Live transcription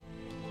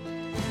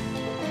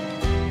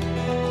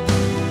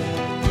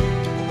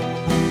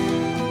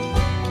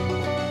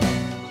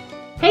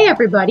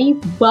everybody.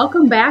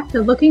 Welcome back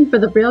to Looking for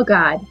the Real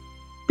God.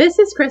 This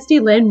is Christy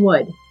Lynn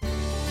Wood.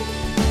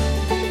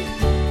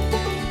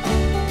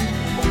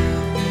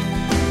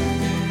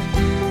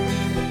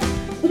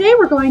 Today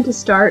we're going to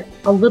start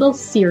a little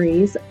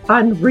series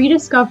on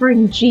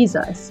rediscovering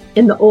Jesus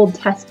in the Old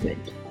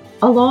Testament.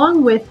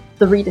 Along with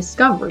the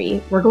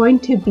rediscovery, we're going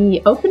to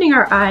be opening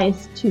our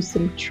eyes to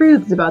some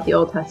truths about the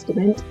Old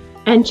Testament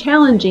and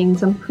challenging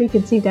some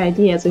preconceived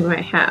ideas we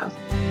might have.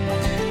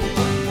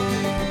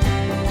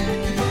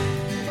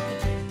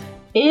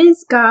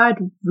 Is God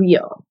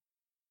real?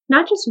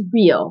 Not just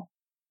real,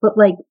 but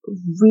like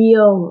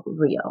real.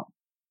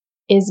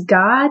 Is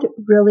God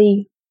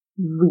really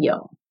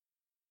real?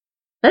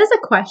 That is a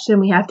question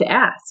we have to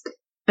ask,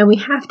 and we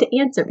have to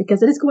answer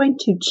because it is going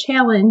to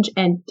challenge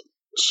and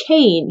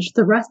change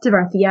the rest of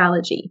our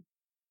theology.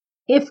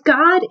 If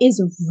God is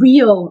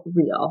real,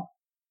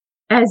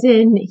 as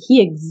in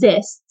he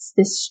exists,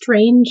 this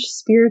strange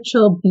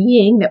spiritual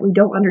being that we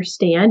don't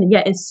understand and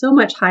yet is so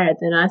much higher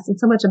than us and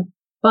so much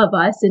above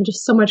us and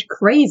just so much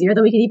crazier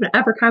than we can even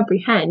ever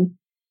comprehend,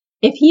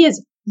 if he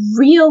is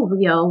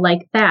real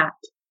like that,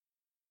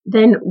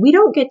 then we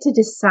don't get to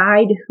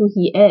decide who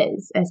he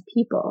is as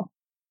people.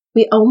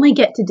 We only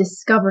get to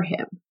discover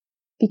him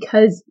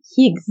because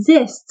he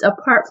exists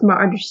apart from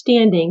our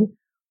understanding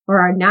or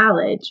our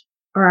knowledge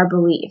or our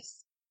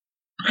beliefs.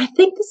 I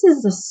think this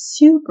is a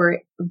super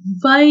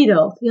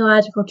vital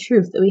theological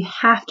truth that we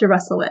have to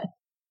wrestle with.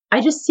 I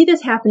just see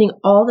this happening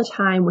all the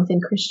time within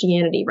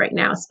Christianity right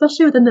now,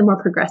 especially within the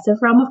more progressive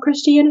realm of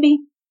Christianity,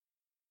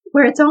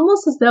 where it's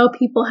almost as though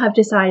people have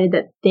decided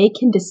that they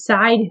can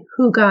decide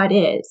who God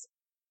is,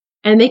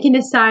 and they can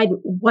decide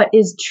what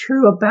is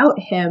true about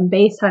him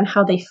based on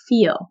how they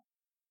feel.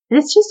 And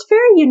it's just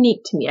very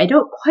unique to me. I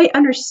don't quite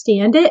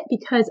understand it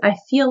because I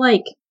feel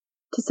like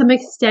to some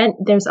extent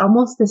there's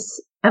almost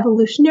this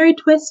evolutionary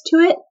twist to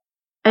it,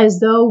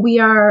 as though we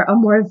are a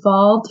more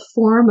evolved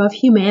form of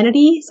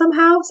humanity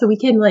somehow. So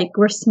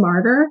we're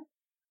smarter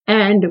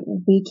and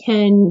we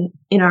can,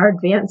 in our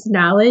advanced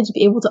knowledge,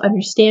 be able to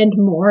understand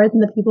more than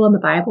the people in the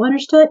Bible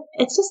understood.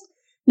 It's just,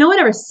 no one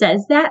ever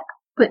says that,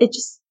 but it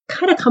just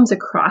kind of comes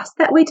across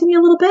that way to me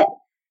a little bit.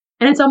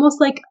 And it's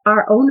almost like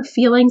our own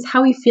feelings,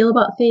 how we feel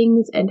about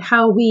things and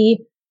how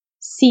we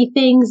see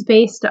things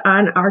based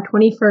on our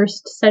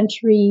 21st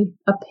century,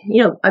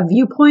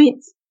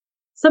 viewpoints.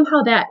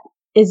 Somehow that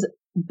is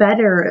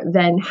better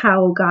than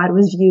how God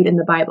was viewed in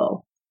the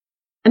Bible.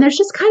 And there's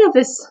just kind of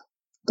this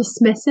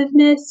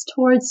dismissiveness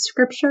towards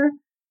scripture.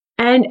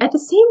 And at the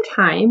same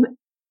time,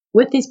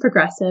 with these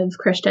progressive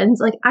Christians,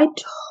 I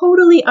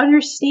totally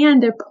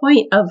understand their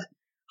point of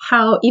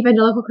how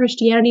evangelical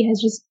Christianity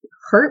has just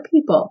hurt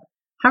people,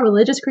 how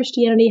religious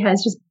Christianity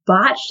has just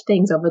botched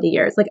things over the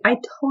years. I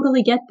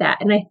totally get that.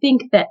 And I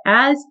think that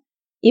as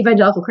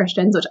evangelical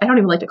Christians, which I don't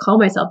even like to call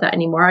myself that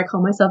anymore. I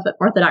call myself an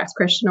Orthodox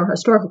Christian or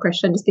historical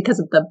Christian just because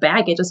of the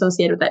baggage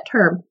associated with that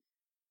term.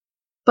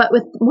 But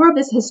with more of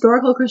this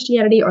historical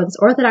Christianity or this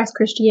Orthodox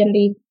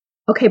Christianity,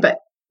 okay, but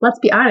let's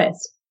be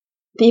honest,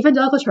 the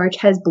evangelical church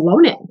has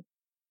blown it.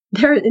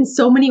 There in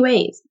so many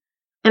ways.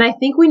 And I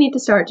think we need to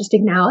start just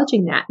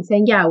acknowledging that and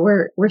saying, yeah,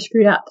 we're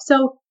screwed up.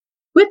 So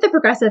with the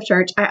progressive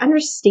church, I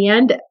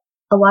understand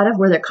a lot of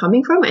where they're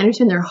coming from. I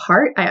understand their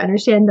heart. I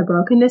understand the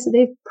brokenness that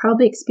they've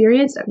probably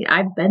experienced. I mean,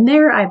 I've been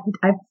there. I've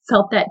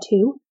felt that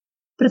too.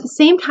 But at the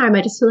same time,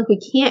 I just feel like we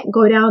can't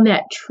go down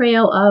that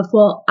trail of,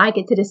 well, I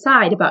get to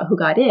decide about who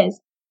God is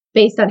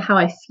based on how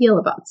I feel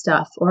about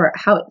stuff or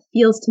how it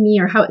feels to me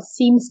or how it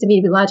seems to me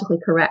to be logically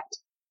correct.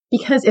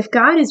 Because if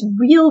God is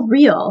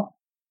real,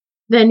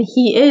 then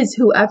he is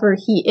whoever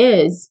he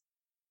is,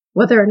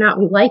 whether or not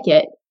we like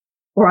it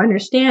or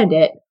understand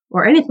it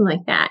or anything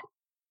like that.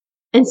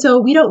 And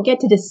so we don't get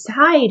to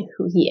decide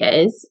who he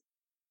is.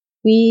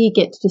 We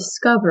get to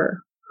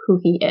discover who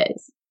he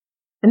is.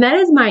 And that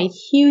is my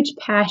huge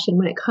passion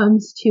when it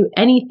comes to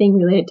anything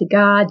related to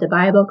God, the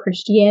Bible,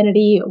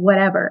 Christianity,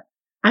 whatever.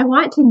 I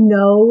want to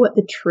know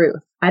the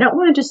truth. I don't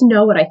want to just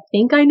know what I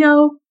think I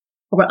know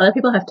or what other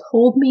people have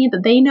told me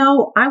that they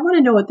know. I want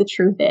to know what the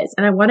truth is.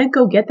 And I want to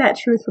go get that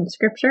truth from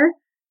scripture,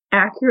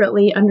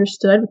 accurately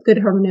understood with good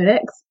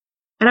hermeneutics.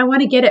 And I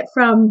want to get it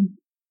from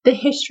the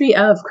history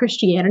of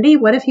Christianity.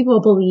 What have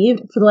people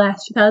believed for the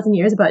last 2,000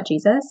 years about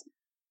Jesus?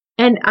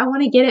 And I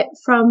want to get it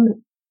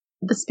from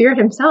the Spirit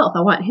himself.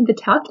 I want him to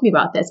talk to me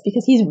about this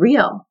because he's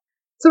real.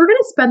 So we're going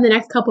to spend the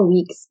next couple of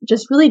weeks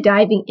just really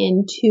diving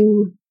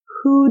into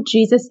who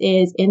Jesus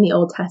is in the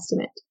Old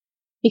Testament.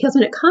 Because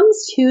when it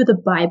comes to the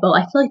Bible,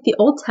 I feel like the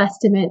Old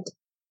Testament,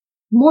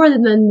 more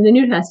than the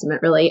New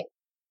Testament really,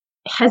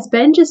 has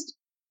been just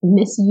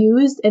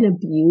misused and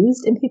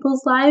abused in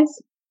people's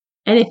lives.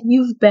 And if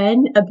you've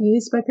been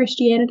abused by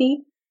Christianity,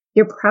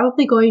 you're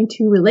probably going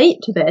to relate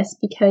to this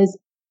because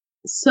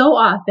so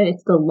often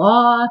it's the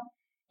law,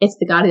 it's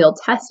the God of the Old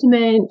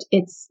Testament,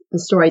 it's the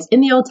stories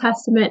in the Old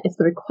Testament, it's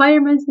the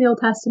requirements in the Old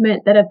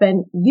Testament that have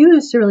been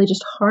used to really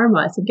just harm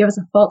us and give us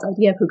a false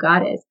idea of who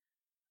God is.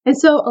 And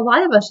so a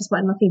lot of us just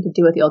want nothing to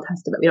do with the Old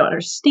Testament. We don't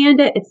understand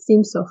it. It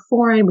seems so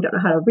foreign. We don't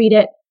know how to read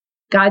it.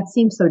 God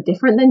seems so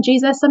different than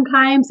Jesus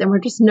sometimes, and we're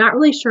just not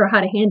really sure how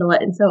to handle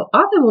it. And so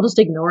often we'll just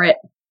ignore it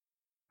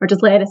or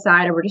just lay it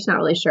aside, or we're just not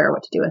really sure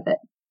what to do with it.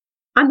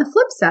 On the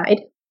flip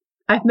side,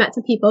 I've met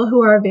some people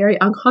who are very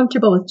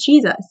uncomfortable with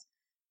Jesus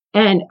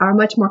and are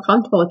much more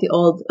comfortable with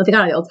the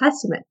God of the Old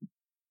Testament.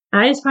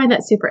 And I just find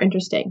that super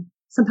interesting.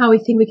 Somehow we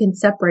think we can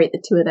separate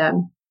the two of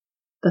them,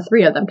 the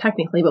three of them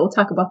technically, but we'll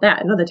talk about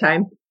that another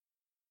time,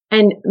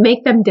 and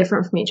make them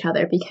different from each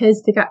other,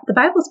 because the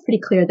Bible is pretty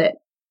clear that,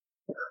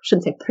 I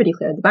shouldn't say pretty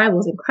clear, the Bible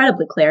is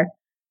incredibly clear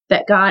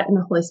that God and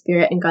the Holy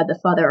Spirit and God the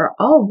Father are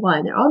all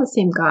one. They're all the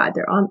same God.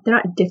 They're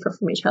not different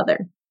from each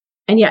other.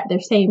 And yet they're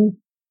same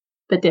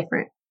but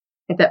different,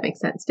 if that makes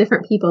sense.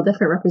 Different people,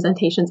 different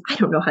representations. I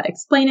don't know how to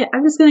explain it.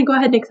 I'm just going to go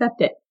ahead and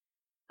accept it.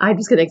 I'm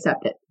just going to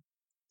accept it.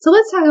 So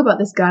let's talk about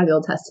this God of the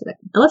Old Testament.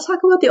 And let's talk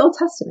about the Old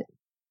Testament.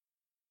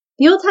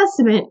 The Old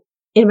Testament,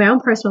 in my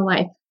own personal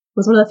life,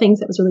 was one of the things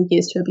that was really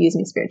used to abuse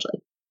me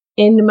spiritually.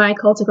 In my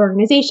cultic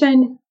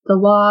organization, the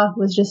law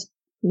was just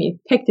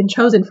picked and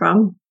chosen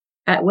from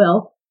at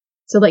will.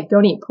 So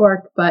don't eat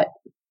pork, but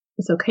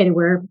it's okay to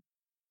wear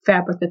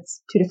fabric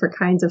that's two different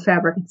kinds of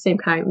fabric at the same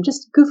time.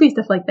 Just goofy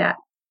stuff like that.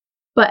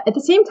 But at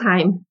the same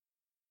time,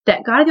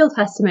 that God of the Old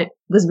Testament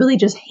was really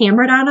just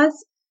hammered on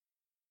us.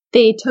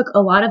 They took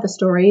a lot of the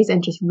stories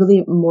and just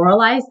really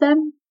moralized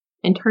them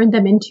and turned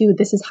them into,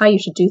 this is how you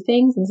should do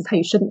things, this is how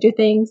you shouldn't do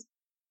things,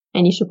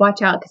 and you should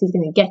watch out because he's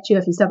going to get you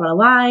if you step out of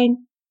line.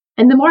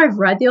 And the more I've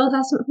read the Old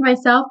Testament for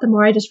myself, the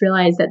more I just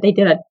realized that they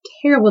did a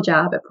terrible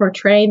job at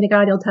portraying the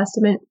God of the Old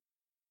Testament,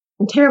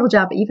 and terrible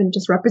job at even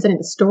just representing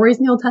the stories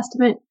in the Old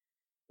Testament.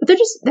 But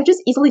they're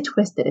just easily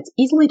twisted. It's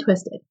easily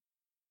twisted.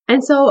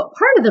 And so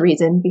part of the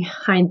reason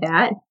behind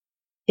that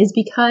is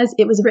because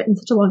it was written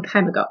such a long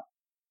time ago.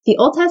 The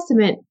Old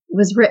Testament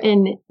was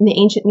written in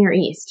the ancient Near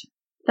East,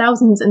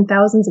 thousands and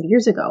thousands of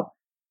years ago.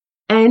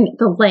 And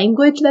the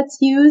language that's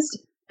used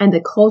and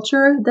the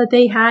culture that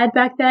they had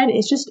back then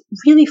is just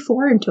really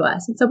foreign to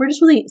us. And so we're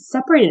just really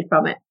separated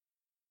from it.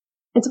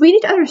 And so we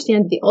need to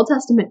understand that the Old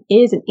Testament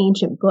is an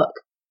ancient book.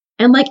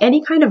 And like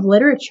any kind of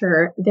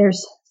literature,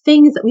 there's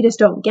things that we just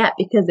don't get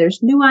because there's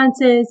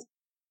nuances.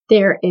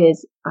 There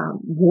is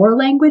war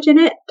language in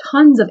it,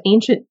 tons of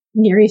ancient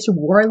Near East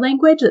war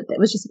language that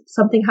was just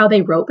something how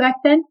they wrote back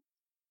then.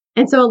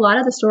 And so a lot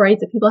of the stories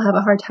that people have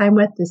a hard time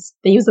with is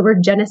they use the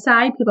word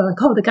genocide. People are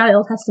like, oh, the God of the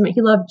Old Testament,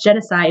 he loved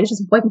genocide. He was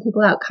just wiping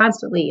people out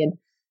constantly and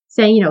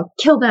saying,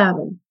 kill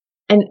them.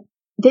 And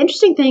the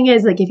interesting thing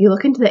is, if you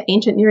look into the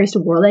ancient Near East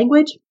war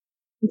language,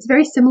 it's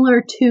very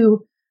similar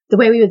to the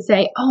way we would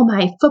say, oh,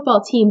 my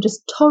football team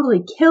just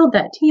totally killed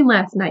that team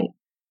last night,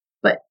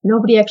 but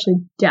nobody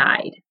actually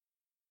died.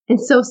 And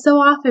so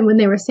often when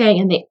they were saying,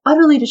 and they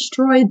utterly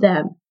destroyed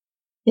them,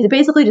 it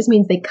basically just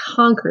means they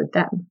conquered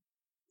them.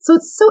 So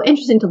it's so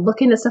interesting to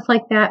look into stuff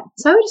like that.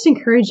 So I would just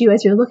encourage you,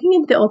 as you're looking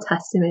into the Old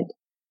Testament,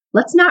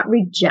 let's not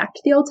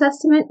reject the Old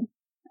Testament.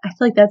 I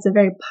feel like that's a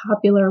very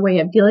popular way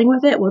of dealing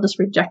with it. We'll just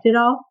reject it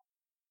all.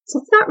 So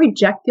let's not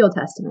reject the Old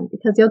Testament,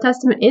 because the Old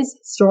Testament is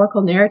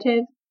historical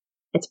narrative.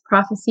 It's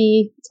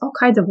prophecy. It's all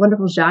kinds of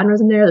wonderful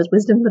genres in there. There's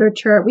wisdom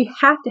literature. We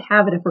have to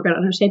have it if we're going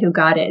to understand who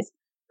God is,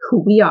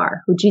 who we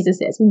are, who Jesus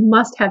is. We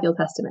must have the Old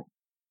Testament.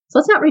 So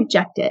let's not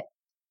reject it.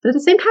 But at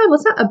the same time,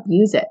 let's not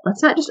abuse it.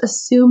 Let's not just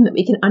assume that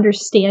we can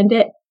understand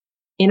it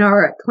in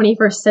our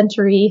 21st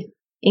century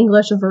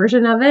English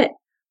version of it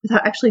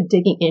without actually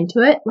digging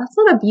into it. Let's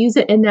not abuse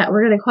it in that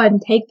we're going to go ahead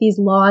and take these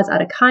laws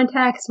out of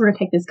context. We're going to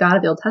take this God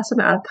of the Old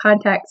Testament out of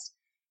context,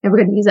 and we're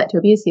going to use that to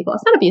abuse people.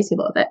 Let's not abuse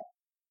people with it.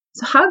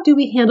 So how do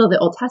we handle the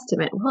Old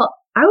Testament? Well,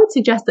 I would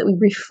suggest that we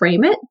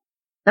reframe it.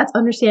 That's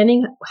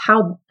understanding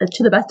how,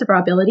 to the best of our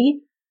ability,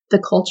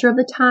 the culture of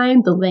the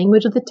time, the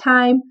language of the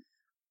time.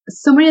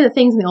 So many of the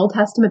things in the Old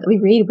Testament that we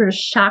read we're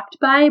shocked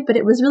by, but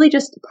it was really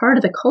just part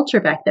of the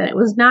culture back then. It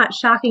was not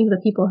shocking to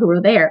the people who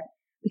were there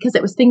because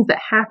it was things that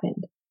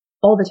happened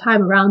all the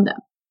time around them.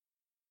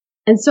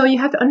 And so you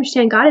have to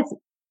understand God is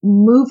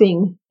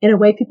moving in a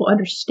way people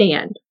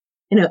understand,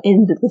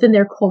 within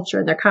their culture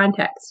and their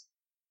context.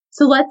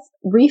 So let's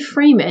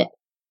reframe it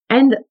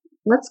and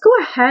let's go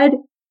ahead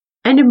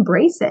and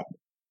embrace it.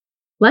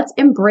 Let's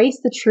embrace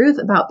the truth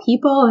about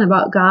people and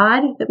about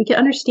God that we can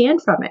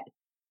understand from it.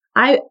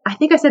 I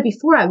think I said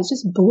before, I was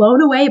just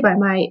blown away by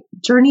my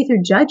journey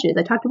through Judges.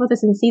 I talked about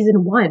this in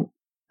season 1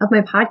 of my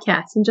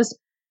podcast. And just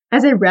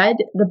as I read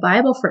the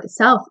Bible for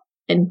itself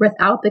and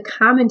without the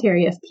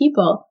commentary of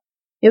people,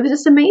 it was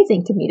just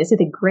amazing to me to see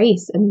the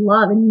grace and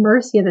love and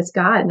mercy of this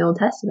God in the Old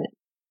Testament.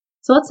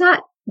 So let's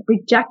not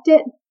reject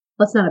it.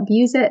 Let's not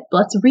abuse it. But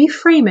let's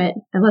reframe it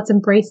and let's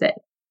embrace it.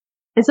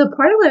 And so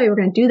part of the way we're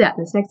going to do that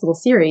in this next little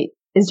series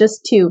is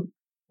just to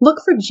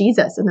look for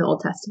Jesus in the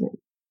Old Testament.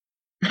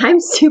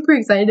 I'm super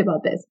excited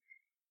about this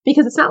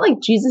because it's not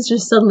like Jesus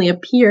just suddenly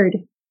appeared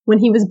when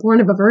he was born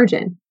of a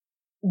virgin.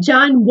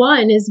 John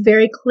 1 is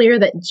very clear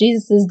that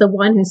Jesus is the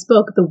one who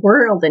spoke the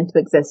world into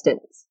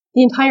existence,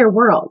 the entire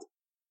world.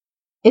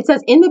 It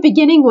says, in the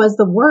beginning was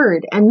the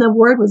Word, and the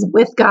Word was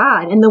with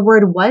God, and the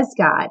Word was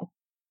God.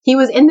 He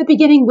was in the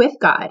beginning with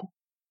God.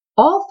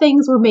 All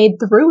things were made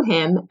through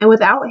him, and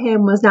without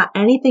him was not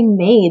anything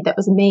made that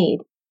was made.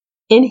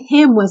 In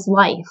him was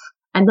life,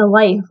 and the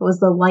life was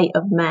the light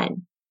of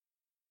men.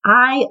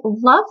 I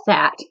love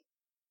that.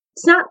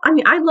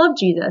 I love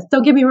Jesus.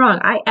 Don't get me wrong.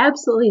 I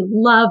absolutely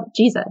love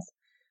Jesus.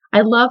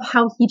 I love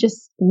how he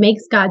just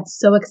makes God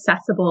so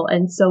accessible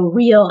and so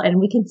real, and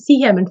we can see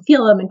him and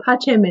feel him and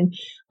touch him, and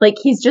like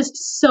he's just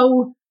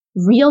so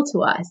real to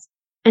us.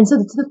 And so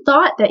the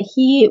thought that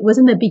he was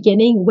in the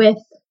beginning with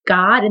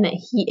God and that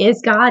he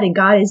is God and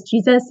God is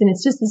Jesus, and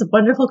it's just this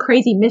wonderful,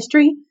 crazy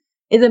mystery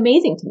is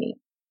amazing to me.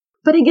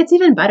 But it gets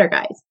even better,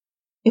 guys.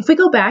 If we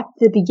go back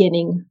to the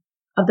beginning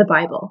of the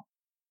Bible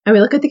and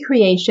we look at the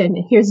creation,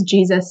 and here's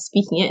Jesus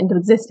speaking it into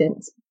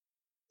existence.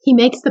 He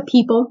makes the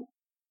people.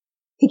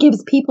 He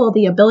gives people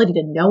the ability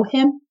to know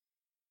him.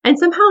 And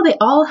somehow they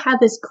all have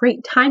this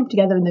great time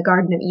together in the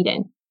Garden of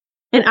Eden.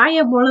 And I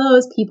am one of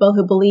those people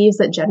who believes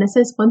that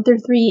Genesis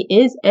 1-3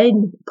 is a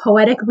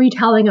poetic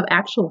retelling of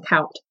actual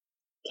account.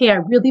 Okay, I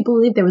really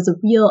believe there was a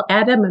real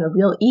Adam and a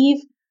real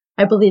Eve.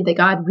 I believe that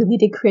God really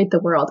did create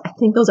the world. I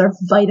think those are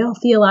vital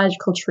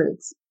theological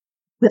truths.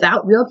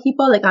 Without real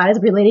people that God is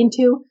relating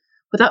to,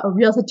 without a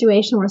real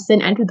situation where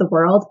sin entered the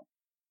world,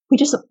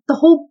 the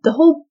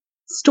whole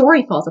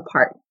story falls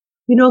apart.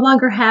 We no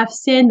longer have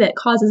sin that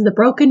causes the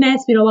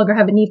brokenness. We no longer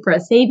have a need for a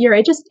savior.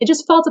 It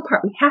just falls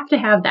apart. We have to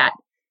have that.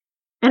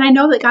 And I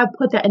know that God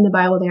put that in the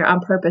Bible there on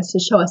purpose to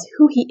show us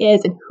who he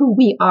is and who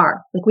we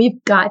are. Like,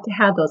 we've got to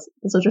have those.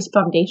 Those are just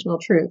foundational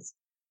truths.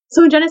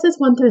 So in Genesis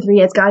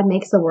 1-3, as God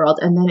makes the world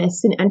and then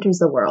as sin enters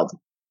the world,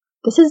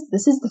 this is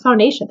the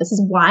foundation. This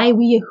is why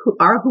we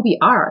are who we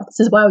are. This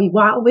is why we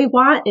want what we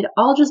want. It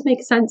all just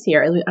makes sense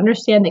here as we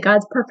understand that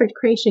God's perfect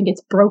creation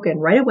gets broken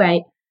right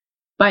away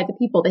by the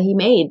people that he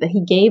made, that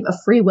he gave a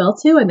free will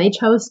to, and they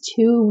chose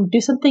to do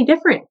something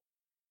different.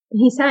 And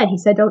he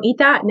said, don't eat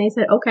that. And they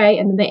said, okay.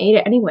 And then they ate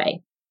it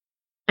anyway.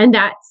 And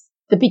that's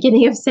the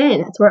beginning of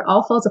sin. That's where it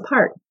all falls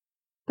apart.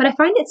 But I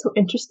find it so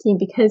interesting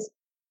because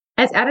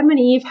as Adam and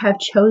Eve have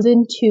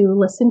chosen to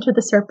listen to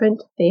the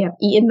serpent, they have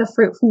eaten the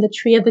fruit from the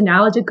tree of the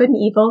knowledge of good and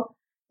evil.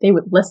 They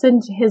would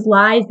listen to his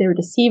lies. They were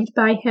deceived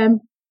by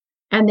him.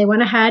 And they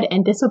went ahead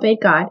and disobeyed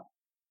God.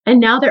 And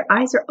now their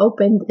eyes are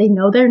opened. They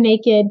know they're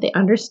naked. They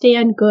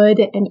understand good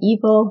and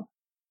evil.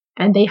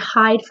 And they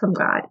hide from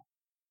God.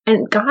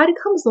 And God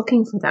comes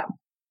looking for them.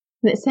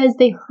 And it says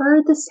they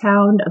heard the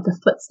sound of the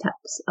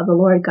footsteps of the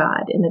Lord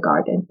God in the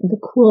garden in the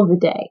cool of the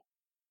day.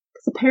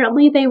 Because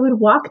apparently they would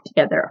walk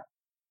together.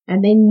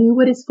 And they knew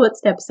what his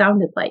footsteps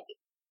sounded like.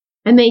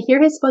 And they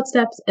hear his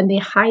footsteps and they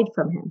hide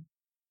from him.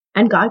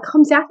 And God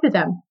comes after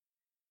them.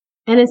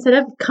 And instead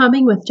of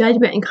coming with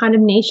judgment and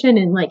condemnation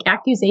and like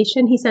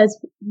accusation, he says,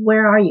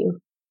 where are you?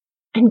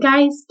 And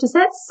guys, does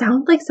that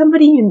sound like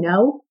somebody you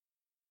know?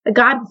 A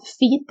God with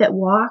feet that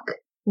walk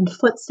and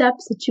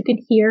footsteps that you can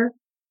hear?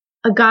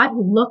 A God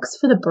who looks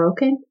for the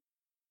broken?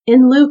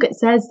 In Luke, it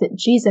says that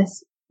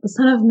Jesus, the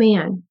Son of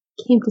Man,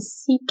 came to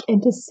seek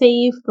and to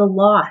save the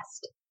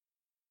lost.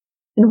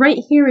 And right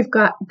here, we've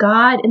got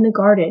God in the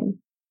garden,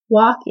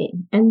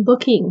 walking and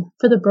looking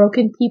for the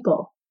broken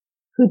people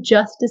who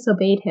just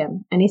disobeyed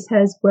him. And he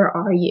says, where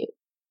are you?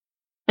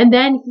 And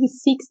then he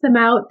seeks them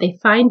out. They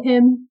find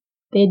him.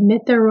 They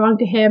admit they're wrong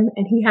to him.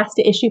 And he has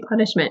to issue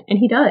punishment. And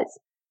he does.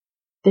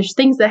 There's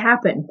things that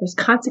happen. There's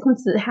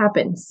consequences that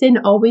happen. Sin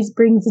always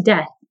brings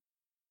death.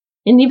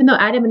 And even though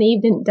Adam and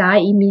Eve didn't die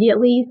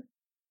immediately,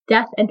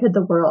 death entered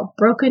the world.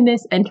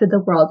 Brokenness entered the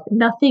world.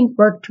 Nothing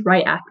worked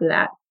right after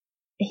that.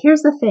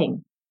 Here's the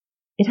thing.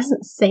 It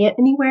doesn't say it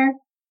anywhere.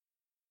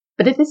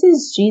 But if this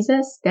is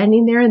Jesus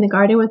standing there in the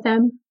garden with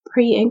them,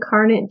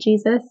 pre-incarnate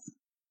Jesus,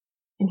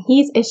 and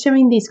he's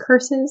issuing these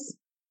curses,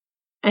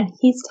 and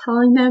he's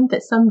telling them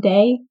that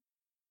someday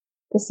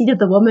the seed of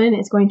the woman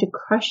is going to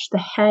crush the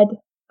head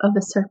of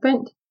the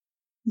serpent,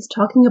 he's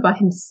talking about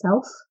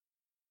himself.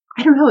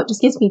 I don't know, it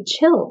just gives me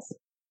chills.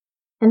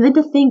 And then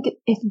to think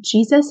if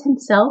Jesus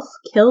himself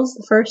kills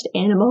the first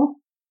animal,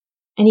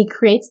 and he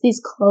creates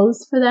these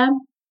clothes for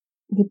them,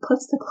 and he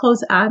puts the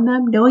clothes on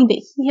them, knowing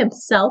that he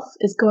himself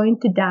is going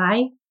to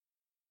die,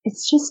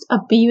 it's just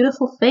a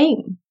beautiful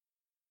thing.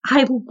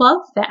 I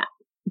love that.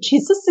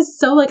 Jesus is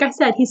so, like I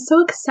said, he's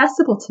so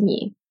accessible to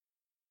me.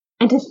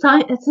 And to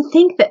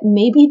think that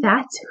maybe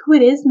that's who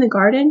it is in the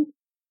garden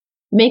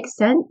makes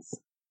sense.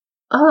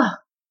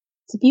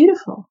 It's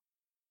beautiful.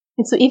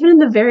 And so even in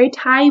the very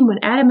time when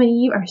Adam and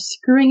Eve are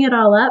screwing it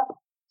all up,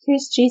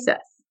 here's Jesus,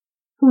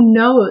 who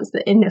knows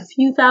that in a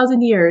few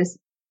thousand years,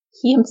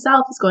 he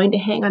himself is going to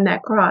hang on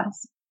that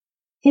cross.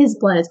 His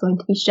blood is going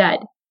to be shed.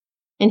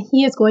 And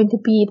he is going to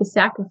be the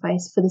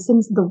sacrifice for the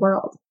sins of the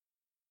world.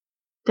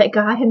 That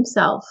God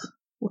himself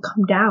will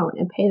come down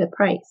and pay the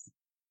price.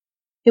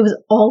 It was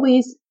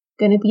always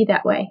going to be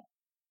that way.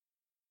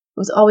 It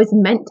was always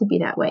meant to be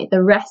that way.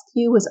 The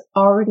rescue was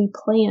already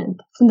planned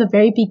from the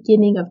very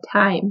beginning of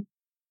time.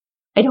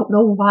 I don't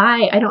know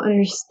why. I don't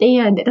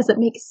understand. It doesn't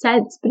make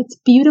sense, but it's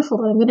beautiful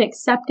and I'm going to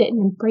accept it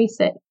and embrace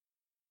it.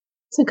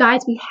 So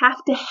guys, we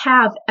have to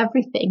have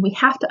everything. We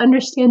have to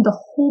understand the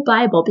whole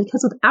Bible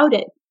because without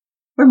it,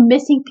 we're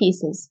missing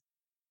pieces.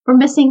 We're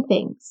missing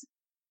things.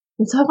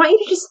 And so I want you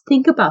to just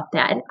think about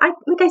that. And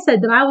like I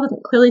said, the Bible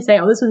doesn't clearly say,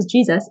 oh, this was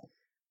Jesus,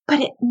 but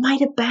it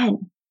might have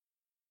been.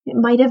 It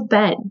might have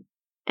been.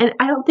 And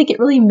I don't think it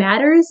really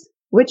matters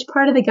which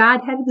part of the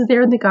Godhead was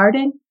there in the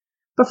garden.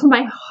 But for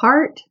my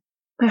heart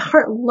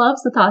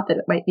loves the thought that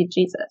it might be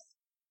Jesus.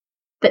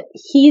 That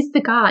he's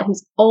the God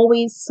who's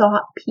always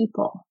sought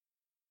people.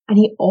 And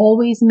he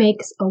always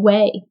makes a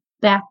way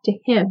back to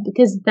him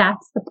because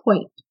that's the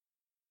point.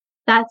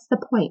 That's the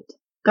point.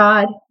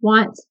 God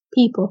wants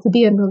people to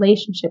be in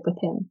relationship with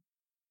him.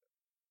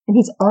 And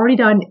he's already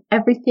done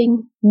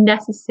everything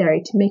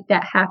necessary to make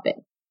that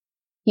happen.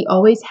 He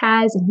always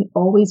has and he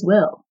always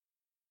will.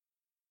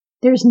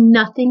 There's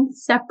nothing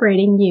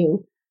separating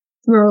you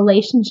from a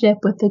relationship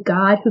with the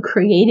God who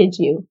created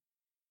you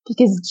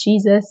because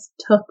Jesus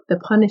took the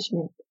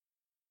punishment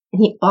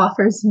and he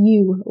offers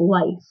you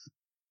life.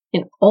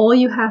 And all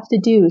you have to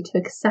do to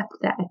accept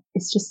that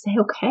is just say,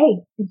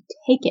 okay, and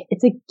take it.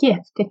 It's a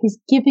gift and he's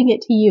giving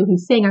it to you.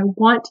 He's saying, I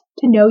want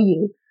to know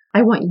you.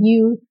 I want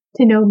you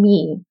to know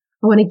me.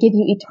 I want to give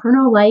you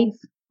eternal life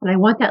and I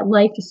want that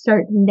life to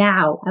start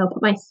now. I will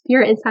put my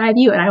spirit inside of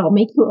you and I will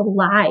make you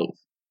alive.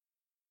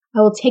 I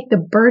will take the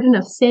burden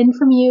of sin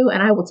from you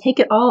and I will take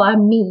it all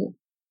on me.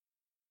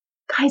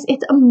 Guys,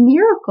 it's a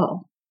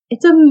miracle.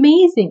 It's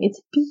amazing.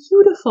 It's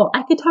beautiful.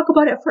 I could talk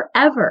about it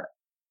forever.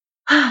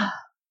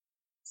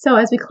 So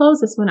as we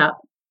close this one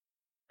up,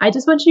 I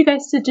just want you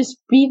guys to just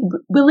be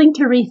willing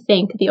to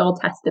rethink the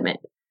Old Testament.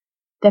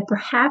 That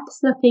perhaps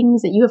the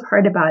things that you have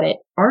heard about it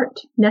aren't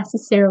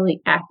necessarily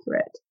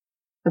accurate.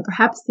 And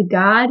perhaps the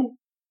God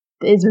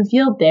that is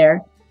revealed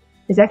there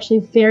is actually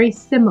very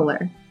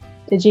similar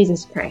to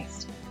Jesus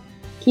Christ.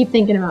 Keep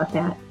thinking about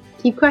that.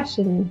 Keep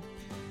questioning.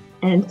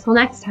 And until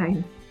next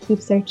time,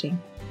 keep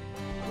searching.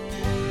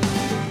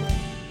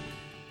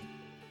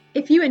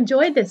 If you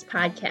enjoyed this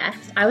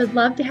podcast, I would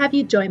love to have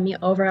you join me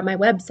over on my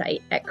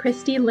website at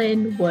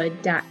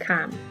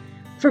ChristyLynnWood.com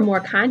for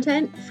more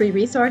content, free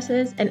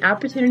resources, and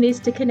opportunities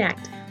to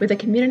connect with a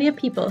community of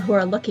people who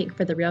are looking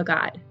for the real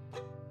God.